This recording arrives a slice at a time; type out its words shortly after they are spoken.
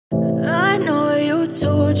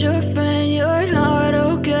told your friend you're not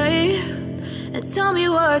okay, and tell me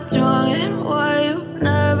what's wrong and why you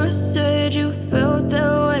never said you felt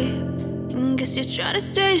that way. And guess you're trying to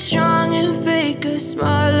stay strong and fake a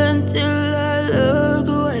smile until I look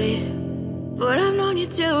away. But I've known you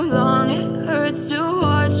too long, it hurts to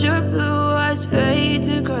watch your blue eyes fade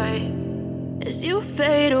to gray as you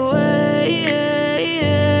fade away,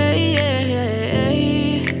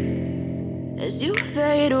 as you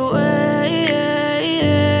fade away.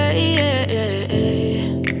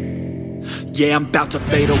 Yeah, I'm about to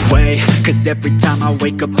fade away, cause every time I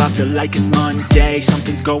wake up I feel like it's Monday.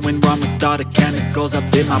 Something's going wrong with all the chemicals up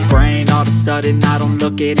in my brain. All of a sudden I don't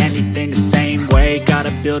look at anything the same way.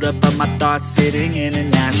 Gotta build up of my thoughts sitting in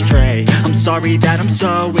an ashtray. I'm sorry that I'm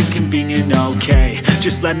so inconvenient, okay.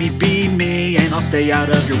 Just let me be me and I'll stay out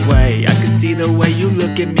of your way. I can see the way you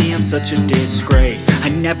look at me, I'm such a disgrace. I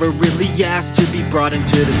never really asked to be brought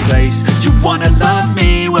into this place. You wanna love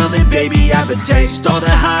me? Well then baby, have a taste. All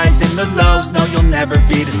the highs and the lows, no, you'll never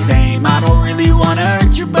be the same. I don't really wanna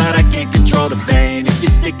hurt you, but I can't control the pain. If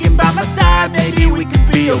you're sticking by my side, maybe we could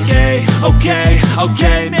be okay.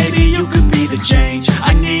 Okay, maybe you could be the change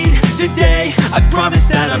I need today. I promise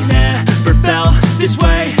that I've never felt this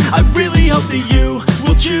way. I really hope that you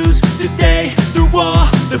will choose to stay through all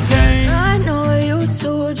the pain. I know you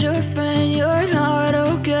told your friend you're not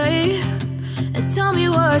okay, and tell me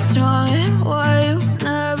what's wrong and why you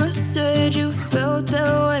never said you felt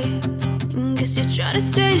that way. Guess you're trying to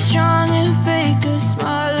stay strong and fake a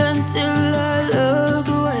smile until I look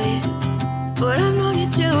away. But I've known you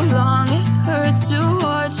too long, it hurts to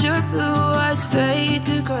watch your blue eyes fade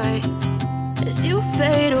to gray as you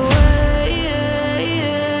fade away,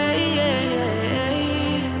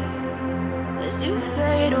 as you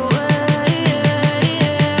fade away,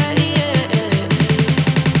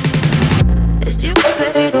 as you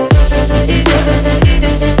fade away.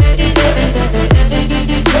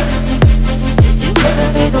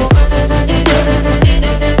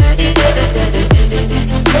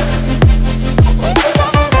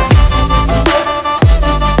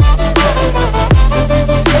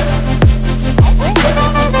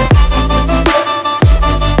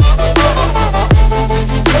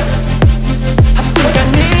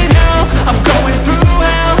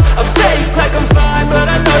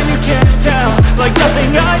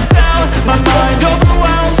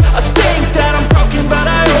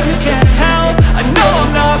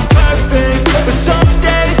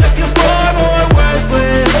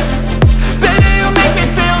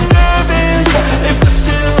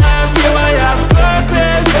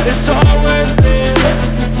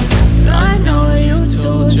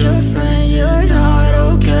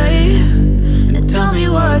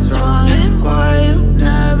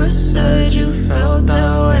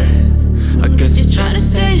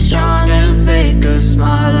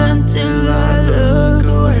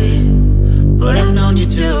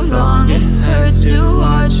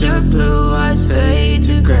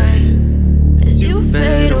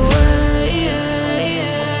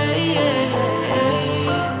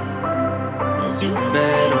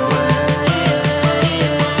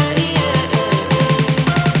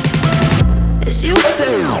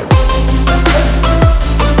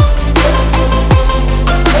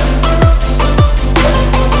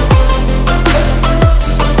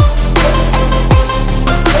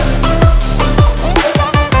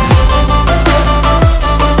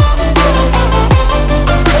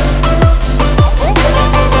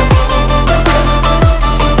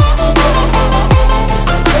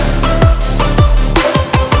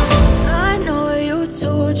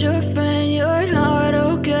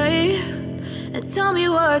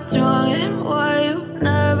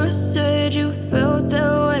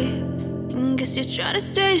 Try to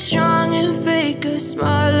stay strong and fake a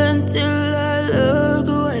smile until I look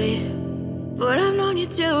away. But I've known you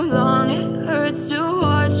too long, it hurts to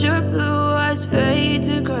watch your blue eyes fade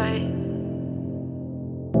to gray.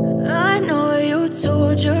 I know you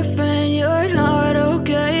told your friend you're not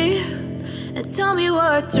okay, and tell me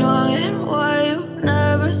what's wrong and why you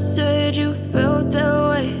never said you felt that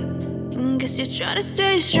way. And guess you're trying to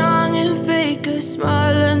stay strong and fake a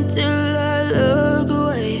smile until I look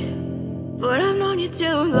away. But I've known you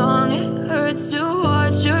too long, it hurts to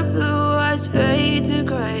watch your blue eyes fade to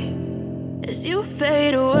gray as you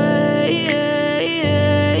fade away,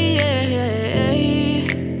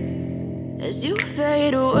 as you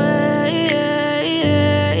fade away.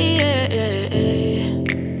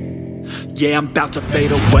 Yeah, I'm about to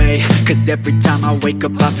fade away, cause every time I wake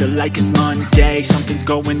up I feel like it's Monday. Something's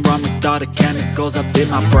going wrong with all the chemicals up in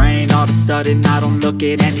my brain. All of a sudden I don't look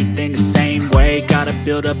at anything the same way. Gotta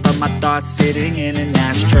build up of my thoughts sitting in an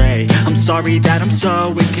ashtray. I'm sorry that I'm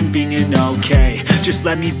so inconvenient, okay? Just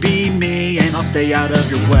let me be me and I'll stay out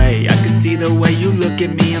of your way. I can see the way you look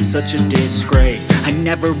at me, I'm such a disgrace. I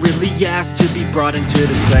never really asked to be brought into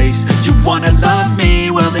this place. You wanna love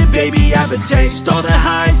me? Well then baby, have a taste. All the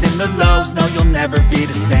highs and the lows, no, you'll never be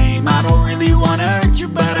the same. I don't